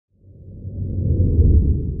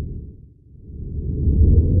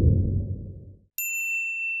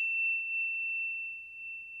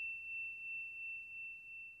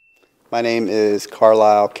My name is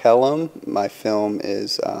Carlisle Kellam. My film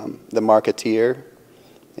is The Marketeer.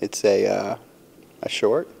 It's a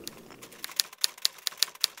short.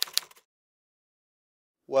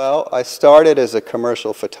 Well, I started as a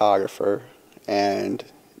commercial photographer and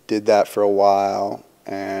did that for a while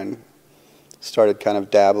and started kind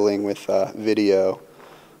of dabbling with video.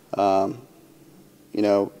 You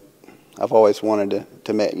know, I've always wanted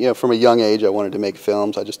to make, from a young age I wanted to make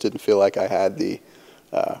films. I just didn't feel like I had the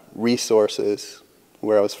resources.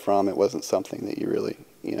 Where I was from, it wasn't something that you really,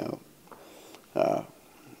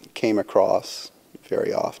 came across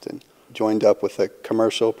very often. Joined up with a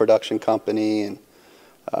commercial production company and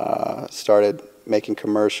started making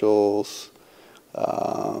commercials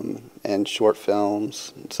and short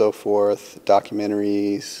films and so forth,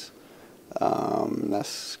 documentaries.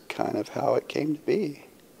 That's kind of how it came to be.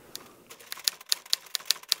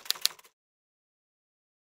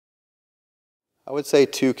 I would say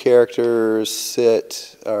two characters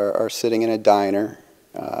are sitting in a diner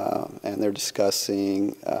and they're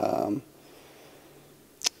discussing, I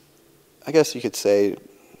guess you could say,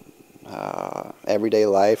 everyday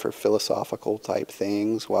life or philosophical type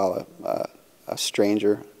things while a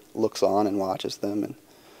stranger looks on and watches them. And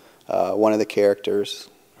one of the characters,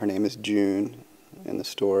 her name is June in the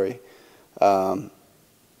story,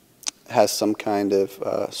 has some kind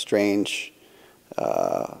of strange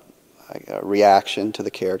reaction to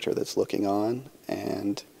the character that's looking on,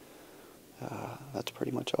 and that's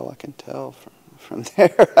pretty much all I can tell from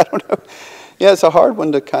there. I don't know. Yeah, it's a hard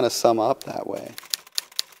one to kind of sum up that way.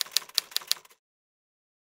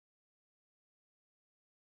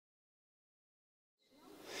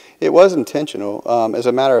 It was intentional. As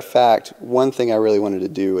a matter of fact, one thing I really wanted to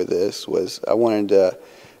do with this was I wanted to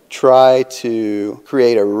try to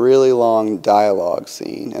create a really long dialogue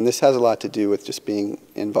scene. And this has a lot to do with just being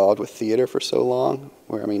involved with theater for so long,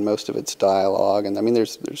 where, I mean, most of it's dialogue. And, I mean,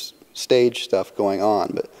 there's stage stuff going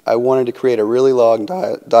on. But I wanted to create a really long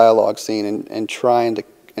dialogue scene and try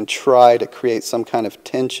to create some kind of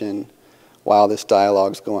tension while this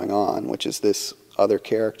dialogue's going on, which is this other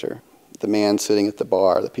character. The man sitting at the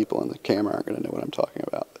bar, the people in the camera aren't going to know what I'm talking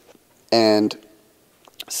about. And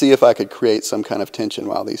see if I could create some kind of tension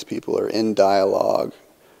while these people are in dialogue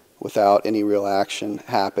without any real action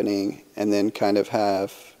happening, and then kind of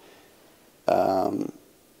have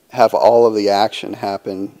all of the action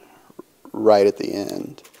happen right at the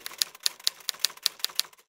end.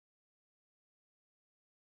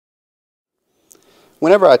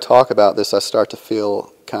 Whenever I talk about this, I start to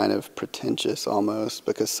feel kind of pretentious almost,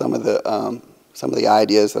 because some of the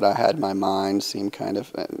ideas that I had in my mind seem kind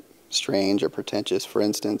of strange or pretentious. For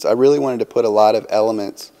instance, I really wanted to put a lot of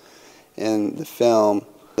elements in the film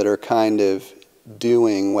that are kind of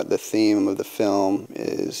doing what the theme of the film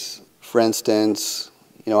is. For instance,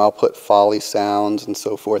 I'll put Foley sounds and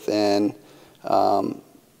so forth in,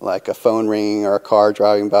 like a phone ringing or a car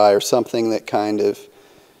driving by or something that kind of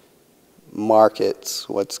markets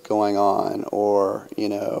what's going on, or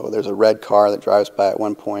there's a red car that drives by at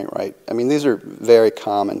one point, right? I mean, these are very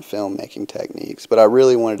common filmmaking techniques, but I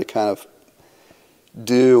really wanted to kind of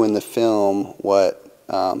do in the film what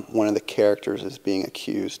one of the characters is being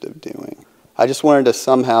accused of doing. I just wanted to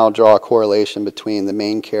somehow draw a correlation between the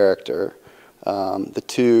main character, the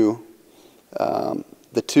two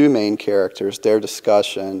main characters, their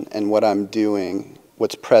discussion, and what I'm doing,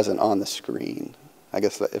 what's present on the screen. I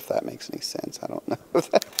guess if that makes any sense, I don't know.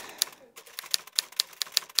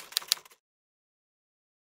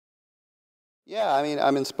 Yeah, I mean,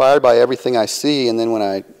 I'm inspired by everything I see, and then when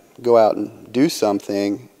I go out and do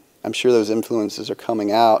something, I'm sure those influences are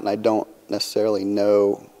coming out, and I don't necessarily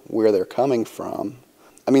know where they're coming from.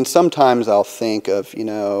 I mean, sometimes I'll think of,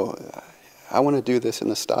 I want to do this in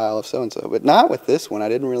the style of so-and-so, but not with this one. I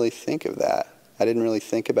didn't really think of that. I didn't really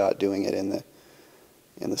think about doing it in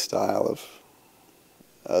the style of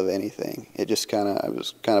anything. It was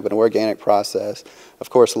kind of an organic process. Of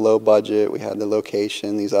course, low budget, we had the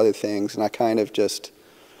location, these other things, and I kind of just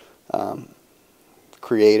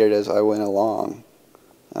created as I went along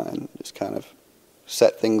and just kind of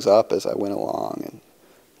set things up as I went along and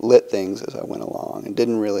lit things as I went along and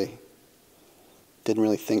didn't really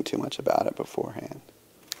think too much about it beforehand.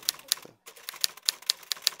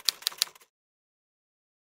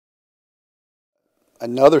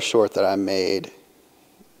 Another short that I made,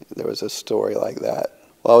 there was a story like that.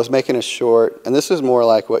 Well, I was making a short, and this is more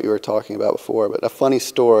like what you were talking about before, but a funny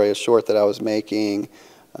story, a short that I was making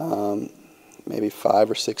maybe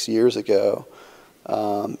 5 or 6 years ago.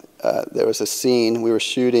 There was a scene, we were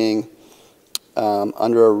shooting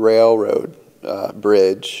under a railroad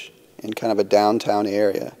bridge in kind of a downtown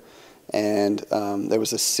area, and there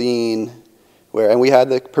was a scene where, and we had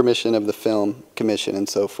the permission of the film commission and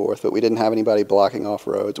so forth, but we didn't have anybody blocking off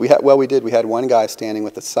roads. We had one guy standing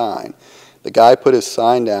with a sign. The guy put his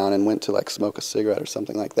sign down and went to like smoke a cigarette or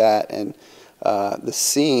something like that, and the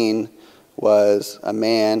scene was a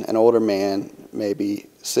man, an older man, maybe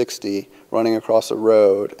 60, running across a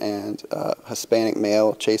road, and a Hispanic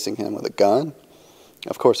male chasing him with a gun.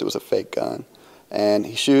 Of course it was a fake gun. And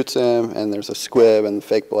he shoots him, and there's a squib, and the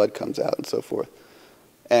fake blood comes out and so forth.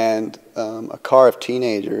 And a car of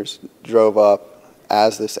teenagers drove up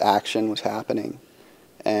as this action was happening.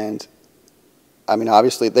 And I mean,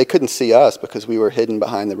 obviously, they couldn't see us because we were hidden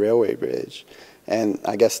behind the railway bridge. And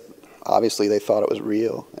I guess, obviously, they thought it was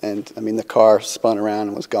real. And I mean, the car spun around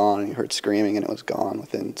and was gone, and you heard screaming, and it was gone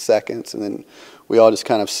within seconds. And then we all just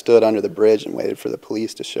kind of stood under the bridge and waited for the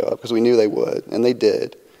police to show up because we knew they would, and they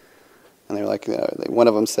did. And they were like, one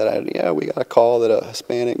of them said, yeah, we got a call that a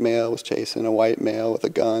Hispanic male was chasing a white male with a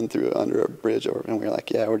gun under a bridge over. And we were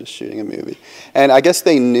like, yeah, we're just shooting a movie. And I guess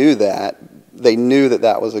they knew that. They knew that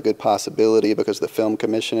that was a good possibility because the film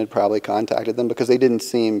commission had probably contacted them, because they didn't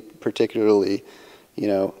seem particularly, you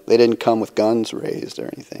know, they didn't come with guns raised or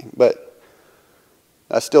anything. But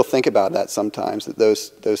I still think about that sometimes, that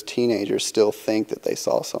those teenagers still think that they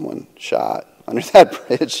saw someone shot under that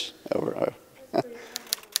bridge over.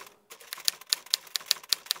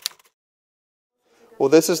 Well,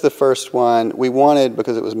 this is the first one we wanted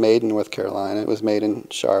because it was made in North Carolina. It was made in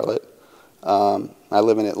Charlotte. I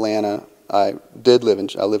live in Atlanta. I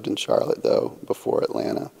lived in Charlotte, though, before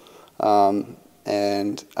Atlanta.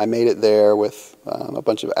 And I made it there with a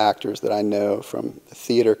bunch of actors that I know from the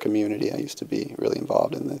theater community. I used to be really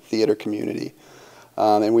involved in the theater community.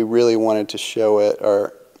 And we really wanted to show it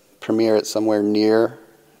or premiere it somewhere near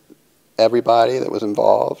everybody that was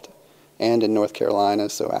involved, and in North Carolina,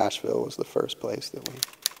 so Asheville was the first place that we...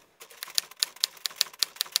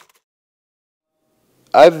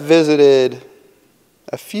 I've visited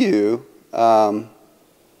a few.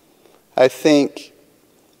 I think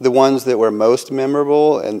the ones that were most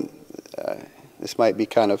memorable, and this might be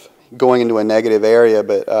kind of going into a negative area,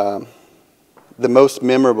 but the most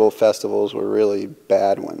memorable festivals were really the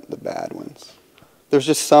bad ones. There's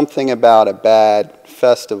just something about a bad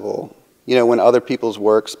festival, you know, when other people's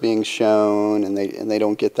work's being shown and they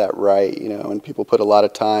don't get that right, you know, and people put a lot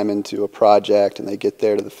of time into a project and they get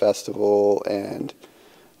there to the festival and,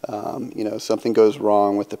 you know, something goes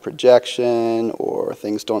wrong with the projection, or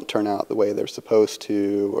things don't turn out the way they're supposed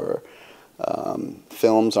to, or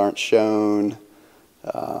films aren't shown.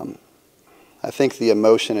 I think the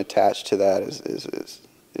emotion attached to that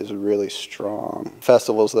is really strong.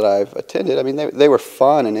 Festivals that I've attended, I mean, they were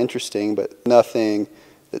fun and interesting, but nothing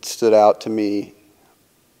that stood out to me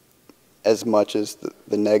as much as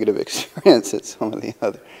the negative experience at some of the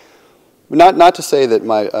other. Not to say that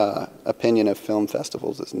my opinion of film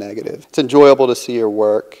festivals is negative. It's enjoyable to see your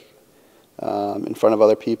work in front of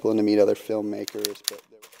other people and to meet other filmmakers. But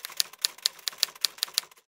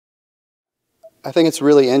I think it's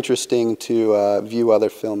really interesting to view other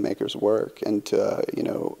filmmakers' work, and to, you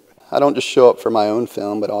know, I don't just show up for my own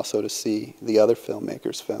film, but also to see the other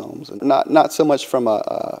filmmakers' films. And not so much from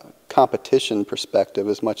a competition perspective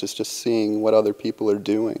as much as just seeing what other people are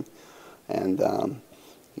doing. And,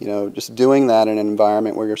 you know, just doing that in an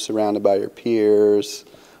environment where you're surrounded by your peers,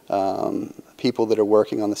 people that are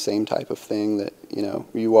working on the same type of thing that, you know,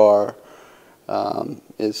 you are,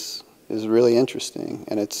 is really interesting.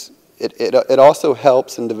 And it also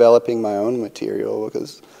helps in developing my own material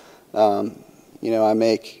because, you know, I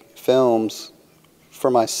make films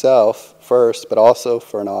for myself first, but also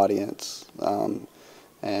for an audience,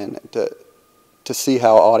 and to see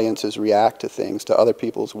how audiences react to things, to other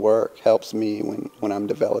people's work, helps me when I'm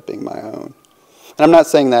developing my own. And I'm not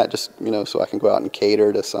saying that just, you know, so I can go out and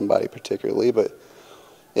cater to somebody particularly, but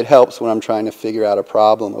it helps when I'm trying to figure out a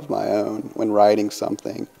problem of my own when writing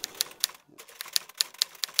something.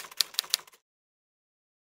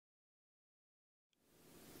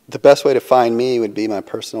 The best way to find me would be my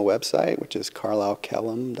personal website, which is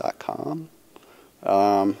carlislekellam.com.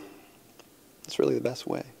 It's really the best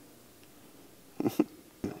way.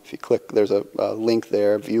 If you click, there's a link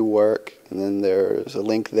there, view work, and then there's a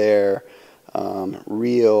link there,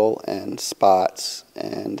 reel and spots,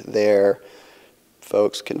 and there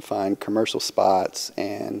folks can find commercial spots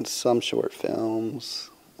and some short films,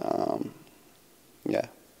 yeah,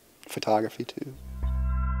 photography too.